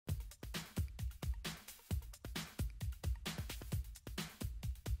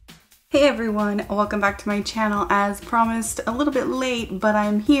Hey everyone, welcome back to my channel. As promised, a little bit late, but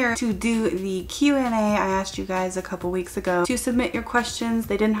I'm here to do the Q&A. I asked you guys a couple weeks ago to submit your questions.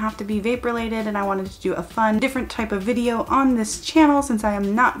 They didn't have to be vape related, and I wanted to do a fun, different type of video on this channel since I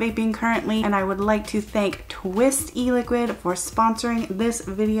am not vaping currently. And I would like to thank Twist e-liquid for sponsoring this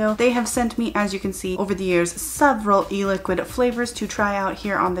video. They have sent me, as you can see, over the years, several e-liquid flavors to try out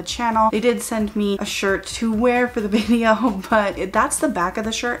here on the channel. They did send me a shirt to wear for the video, but that's the back of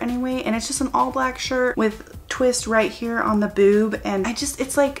the shirt anyway. And it's just an all black shirt with Twist right here on the boob, and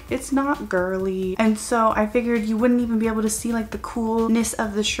it's not girly, and so I figured you wouldn't even be able to see like the coolness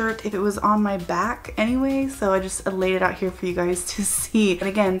of the shirt if it was on my back anyway, so I just laid it out here for you guys to see. And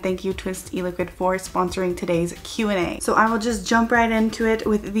again, thank you Twist e-liquid for sponsoring today's Q&A. So I will just jump right into it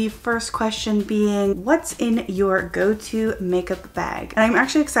with the first question being, what's in your go-to makeup bag? And I'm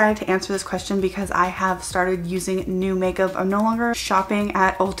actually excited to answer this question because I have started using new makeup. I'm no longer shopping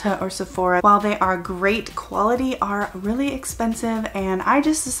at Ulta or Sephora. While they are great quality, are really expensive, and I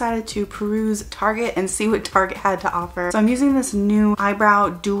just decided to peruse Target and see what Target had to offer. So I'm using this new eyebrow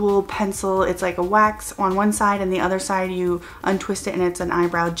dual pencil. It's like a wax on one side, and the other side you untwist it and it's an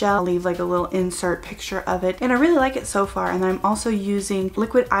eyebrow gel. I'll leave like a little insert picture of it, and I really like it so far. And I'm also using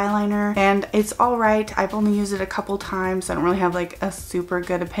liquid eyeliner, and it's all right. I've only used it a couple times, so I don't really have like a super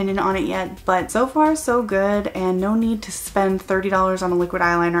good opinion on it yet, but so far so good, and no need to spend $30 on a liquid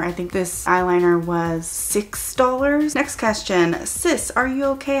eyeliner. I think this eyeliner was $6. Next question. Sis, are you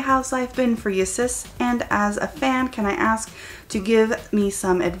okay? How's life been for you, sis? And as a fan, can I ask to give me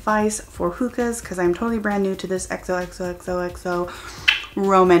some advice for hookahs, because I'm totally brand new to this XOXOXOXO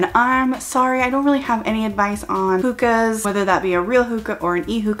Roman. I'm sorry, I don't really have any advice on hookahs, whether that be a real hookah or an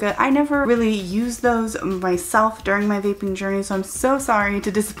e-hookah. I never really used those myself during my vaping journey, so I'm so sorry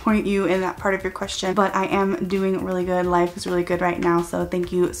to disappoint you in that part of your question, but I am doing really good. Life is really good right now, so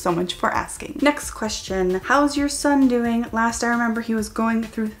thank you so much for asking. Next question. How's your son doing? Last I remember he was going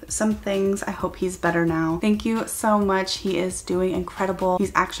through some things. I hope he's better now. Thank you so much. He is doing incredible.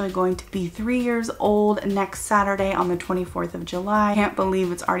 He's actually going to be 3 years old next Saturday on the 24th of July. Can't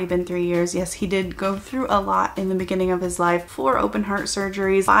believe it's already been 3 years. Yes, he did go through a lot in the beginning of his life. 4 open heart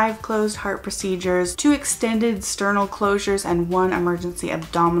surgeries, 5 closed heart procedures, 2 extended sternal closures, and 1 emergency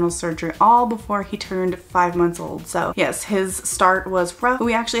abdominal surgery, all before he turned 5 months old. So yes, his start was rough.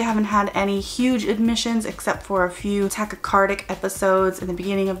 We actually haven't had any huge admissions except for a few tachycardic episodes in the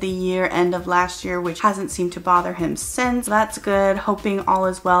beginning of the year, end of last year, which hasn't seemed to bother him since. That's good. Hoping all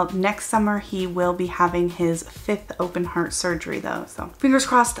is well. Next summer he will be having his 5th open heart surgery though, so fingers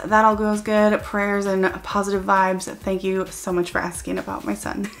crossed that all goes good. Prayers and positive vibes. Thank you so much for asking about my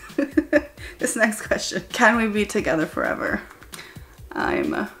son. This next question. Can we be together forever?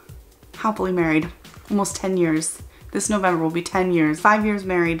 I'm happily married. Almost 10 years. This November will be 10 years. 5 years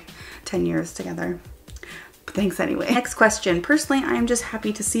married, 10 years together. Thanks anyway. Next question. Personally, I am just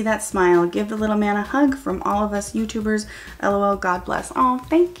happy to see that smile. Give the little man a hug from all of us YouTubers. LOL, God bless. Oh,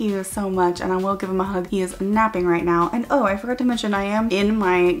 thank you so much. And I will give him a hug. He is napping right now. And oh, I forgot to mention I am in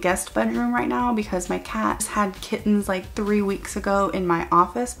my guest bedroom right now because my cat had kittens like 3 weeks ago in my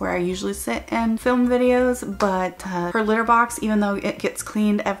office where I usually sit and film videos. But her litter box, even though it gets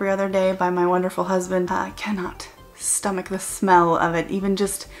cleaned every other day by my wonderful husband, I cannot stomach the smell of it. Even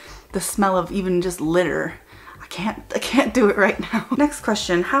just the smell of even just litter. I can't do it right now. Next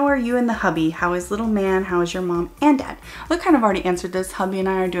question. How are you and the hubby? How is little man? How is your mom and dad? I kind of already answered this. Hubby and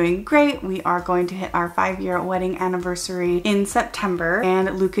I are doing great. We are going to hit our 5-year wedding anniversary in September,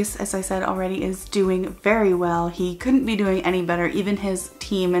 and Lucas, as I said already, is doing very well. He couldn't be doing any better. Even his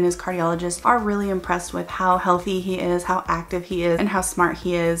team and his cardiologist are really impressed with how healthy he is, how active he is, and how smart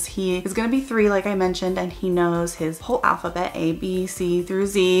he is. He is going to be 3, like I mentioned, and he knows his whole alphabet, A, B, C through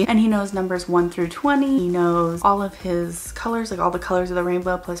Z, and he knows numbers 1 through 20. He knows all of his colors, like all the colors of the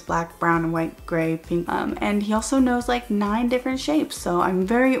rainbow, plus black, brown, and white, gray, pink, and he also knows like 9 different shapes, so I'm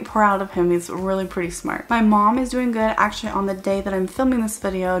very proud of him. He's really pretty smart. My mom is doing good. Actually, on the day that I'm filming this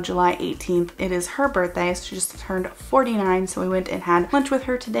video, July 18th, it is her birthday. So she just turned 49, so we went and had lunch with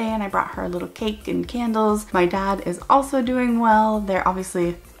her today, and I brought her a little cake and candles. My dad is also doing well. They're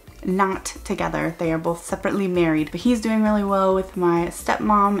obviously not together. They are both separately married, but he's doing really well with my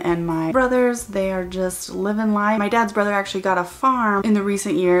stepmom and my brothers. They are just living life. My dad's brother actually got a farm in the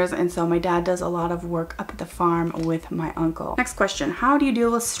recent years, and so my dad does a lot of work up at the farm with my uncle. Next question. How do you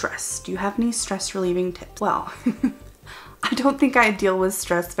deal with stress? Do you have any stress relieving tips? Well, I don't think I deal with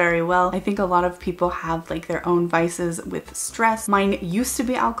stress very well. I think a lot of people have like their own vices with stress. Mine used to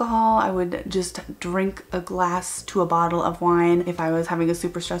be alcohol. I would just drink a glass to a bottle of wine if I was having a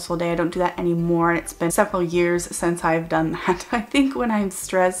super stressful day. I don't do that anymore. It's been several years since I've done that. I think when I'm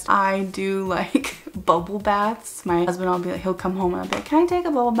stressed, I do like bubble baths. My husband, I'll be like, he'll come home and I'll be like, can I take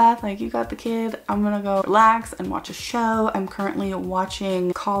a bubble bath? Like, you got the kid. I'm gonna go relax and watch a show. I'm currently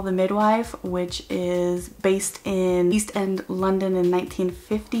watching Call the Midwife, which is based in East End, London in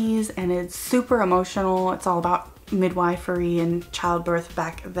 1950s, and it's super emotional. It's all about midwifery and childbirth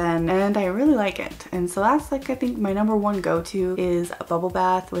back then, and I really like it. And so that's like, I think my number one go-to is a bubble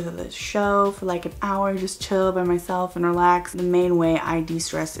bath with a show for like an hour, just chill by myself and relax. The main way I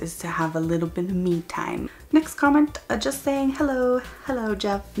de-stress is to have a little bit of me time. Next comment, just saying hello. Hello,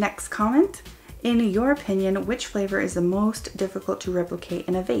 Jeff. Next comment. In your opinion, which flavor is the most difficult to replicate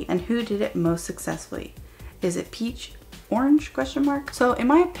in a vape, and who did it most successfully? Is it peach, orange, question mark? So in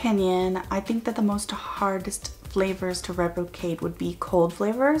my opinion, I think that the most hardest flavors to replicate would be cold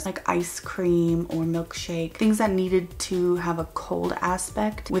flavors like ice cream or milkshake, things that needed to have a cold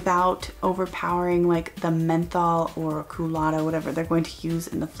aspect without overpowering like the menthol or culotta, whatever they're going to use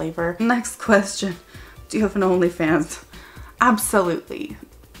in the flavor. Next question, do you have an OnlyFans? Absolutely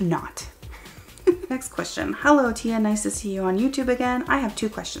not. Next question. Hello Tia, nice to see you on YouTube again. I have two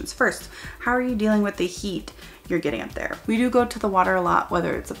questions. First, how are you dealing with the heat you're getting up there? We do go to the water a lot,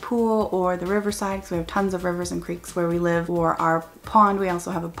 whether it's a pool or the riverside, because we have tons of rivers and creeks where we live, or our pond. We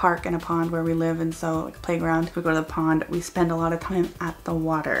also have a park and a pond where we live, and so like a playground. We go to the pond. We spend a lot of time at the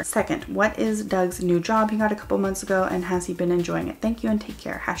water. Second, what is Doug's new job he got a couple months ago, and has he been enjoying it? Thank you and take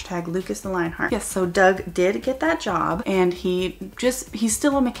care. Hashtag Lucas the Lionheart. Yes, so Doug did get that job, and he's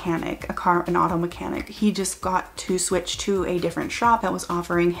still a mechanic, an auto mechanic. He just got to switch to a different shop that was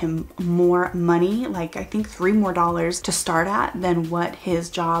offering him more money, like I think $3 more to start at than what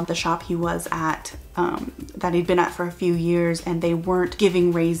his job, the shop he was at, that he'd been at for a few years, and they weren't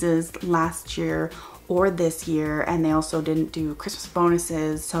giving raises last year or this year, and they also didn't do Christmas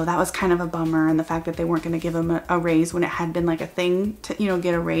bonuses, so that was kind of a bummer. And the fact that they weren't going to give him a raise when it had been like a thing to, you know,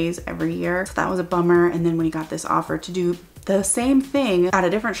 get a raise every year, so that was a bummer. And then when he got this offer to do the same thing at a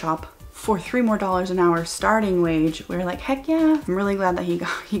different shop for $3 more an hour starting wage, we were like, heck yeah. I'm really glad that he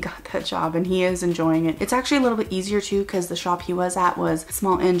got that job, and he is enjoying it. It's actually a little bit easier too, because the shop he was at was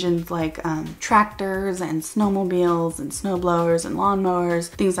small engines like tractors and snowmobiles and snowblowers and lawnmowers,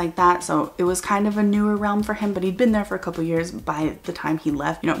 things like that. So it was kind of a newer realm for him, but he'd been there for a couple years by the time he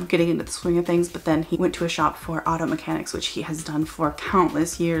left, you know, getting into the swing of things. But then he went to a shop for auto mechanics, which he has done for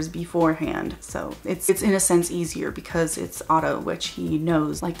countless years beforehand. So it's in a sense easier because it's auto, which he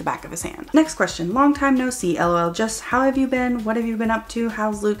knows like the back of his hand. Next question. Long time no see, LOL. Just how have you been? What have you been up to?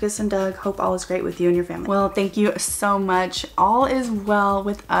 How's Lucas and Doug? Hope all is great with you and your family. Well, thank you so much. All is well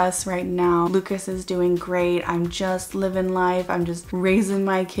with us right now. Lucas is doing great. I'm just living life. I'm just raising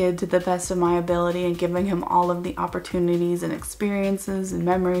my kid to the best of my ability and giving him all of the opportunities and experiences and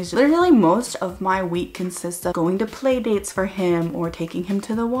memories. Literally most of my week consists of going to play dates for him or taking him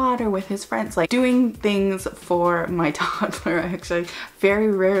to the water with his friends, like doing things for my toddler. Actually,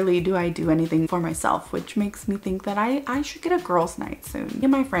 very rarely do I do anything for myself, which makes me think that I should get a girls' night soon. Me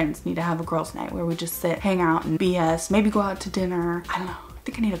and my friends need to have a girls' night where we just sit, hang out, and BS, maybe go out to dinner. I don't know. I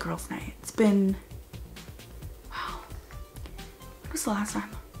think I need a girls' night. It's been, wow. When was the last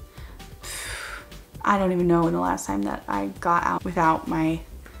time? I don't even know when the last time that I got out without my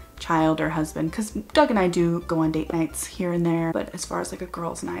child or husband, because Doug and I do go on date nights here and there, but as far as like a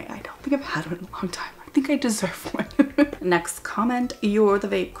girls' night, I don't think I've had one in a long time. I think I deserve one. Next comment, you're the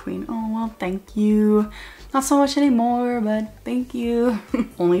vape queen. Oh, well, thank you. Not so much anymore, but thank you.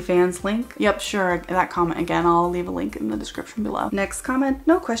 OnlyFans link? Yep, sure, that comment again. I'll leave a link in the description below. Next comment,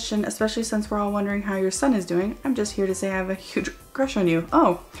 no question, especially since we're all wondering how your son is doing. I'm just here to say I have a huge crush on you.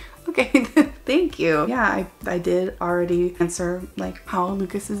 Oh, okay, thank you. Yeah, I did already answer like how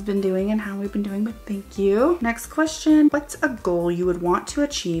Lucas has been doing and how we've been doing, but thank you. Next question, what's a goal you would want to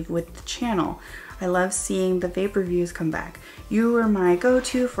achieve with the channel? I love seeing the vape reviews come back. You were my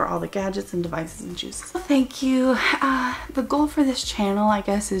go-to for all the gadgets and devices and juices. Well, thank you. The goal for this channel, I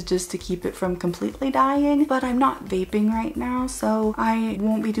guess, is just to keep it from completely dying, but I'm not vaping right now, so I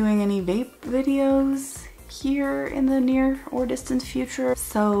won't be doing any vape videos here in the near or distant future.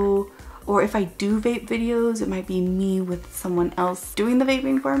 So, or if I do vape videos, it might be me with someone else doing the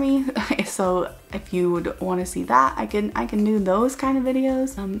vaping for me. So if you would want to see that, I can do those kind of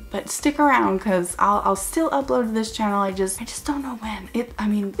videos. But stick around, because I'll still upload to this channel. I just don't know when. I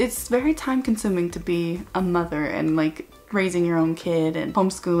mean, it's very time consuming to be a mother and like raising your own kid and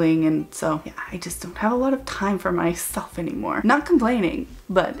homeschooling, and so yeah, I just don't have a lot of time for myself anymore. Not complaining,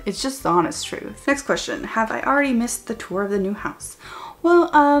 but it's just the honest truth. Next question, have I already missed the tour of the new house? Well,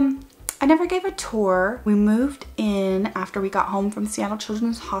 I never gave a tour. We moved in after we got home from Seattle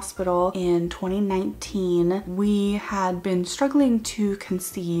Children's Hospital in 2019. We had been struggling to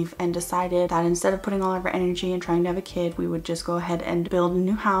conceive and decided that instead of putting all of our energy and trying to have a kid, we would just go ahead and build a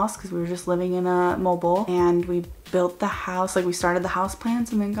new house because we were just living in a mobile, and we built the house, like we started the house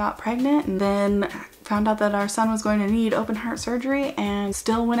plans and then got pregnant, and then found out that our son was going to need open heart surgery, and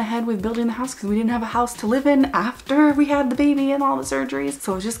still went ahead with building the house because we didn't have a house to live in after we had the baby and all the surgeries.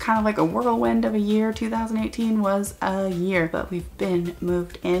 So it was just kind of like a whirlwind of a year. 2018 was a year, but we've been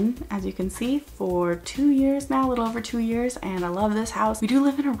moved in, as you can see, for 2 years now, a little over 2 years, and I love this house. We do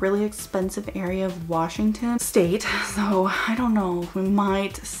live in a really expensive area of Washington State, so I don't know, we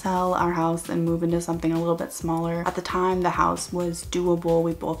might sell our house and move into something a little bit smaller. At the time, the house was doable.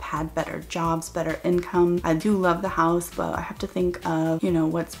 We both had better jobs, better income. I do love the house, but I have to think of, you know,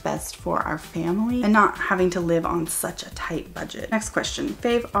 what's best for our family and not having to live on such a tight budget. Next question,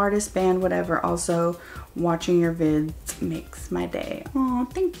 fave artist, band, whatever. Also, watching your vids makes my day. Oh,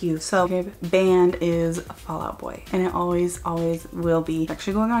 thank you. So fave band is Fall Out Boy, and it always will be.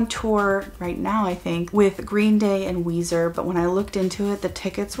 Actually going on tour right now, I think, with Green Day and Weezer, but when I looked into it, the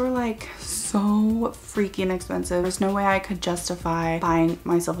tickets were like so freaking expensive. There's no way I could justify buying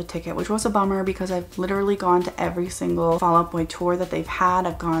myself a ticket, which was a bummer because I've literally gone to every single Fall Out Boy tour that they've had.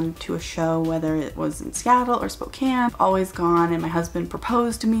 I've gone to a show, whether it was in Seattle or Spokane. I've always gone, and my husband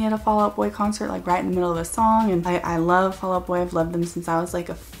proposed to me at a Fall Out Boy concert, like right in the middle of a song, and I love Fall Out Boy. I've loved them since I was like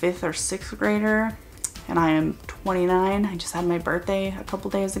a 5th or 6th grader, and I am 29. I just had my birthday a couple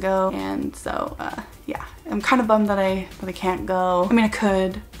days ago, and so yeah, I'm kind of bummed that I can't go. I mean, I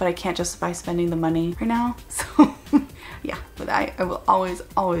could, but I can't justify spending the money right now. So yeah, but I will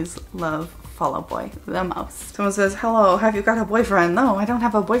always love Fall Out Boy the most. Someone says, hello, have you got a boyfriend? No, I don't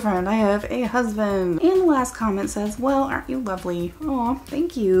have a boyfriend. I have a husband. And the last comment says, well, aren't you lovely? Oh,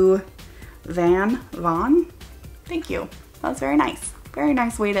 thank you. Vaughn? Thank you. That's very nice. Very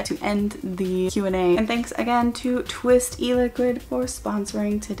nice way to end the Q&A. And thanks again to Twist e-liquid for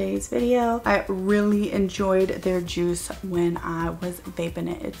sponsoring today's video. I really enjoyed their juice when I was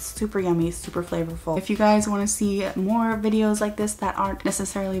vaping it. It's super yummy, super flavorful. If you guys want to see more videos like this that aren't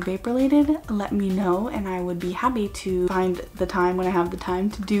necessarily vape related, let me know, and I would be happy to find the time when I have the time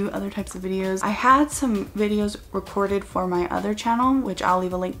to do other types of videos. I had some videos recorded for my other channel, which I'll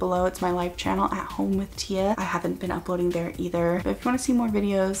leave a link below. It's my life channel, At Home with Tia. I haven't been uploading there either. But if you want to see more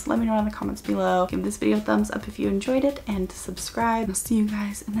videos, let me know in the comments below. Give this video a thumbs up if you enjoyed it, and subscribe. I'll see you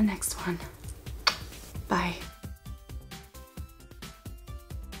guys in the next one. Bye.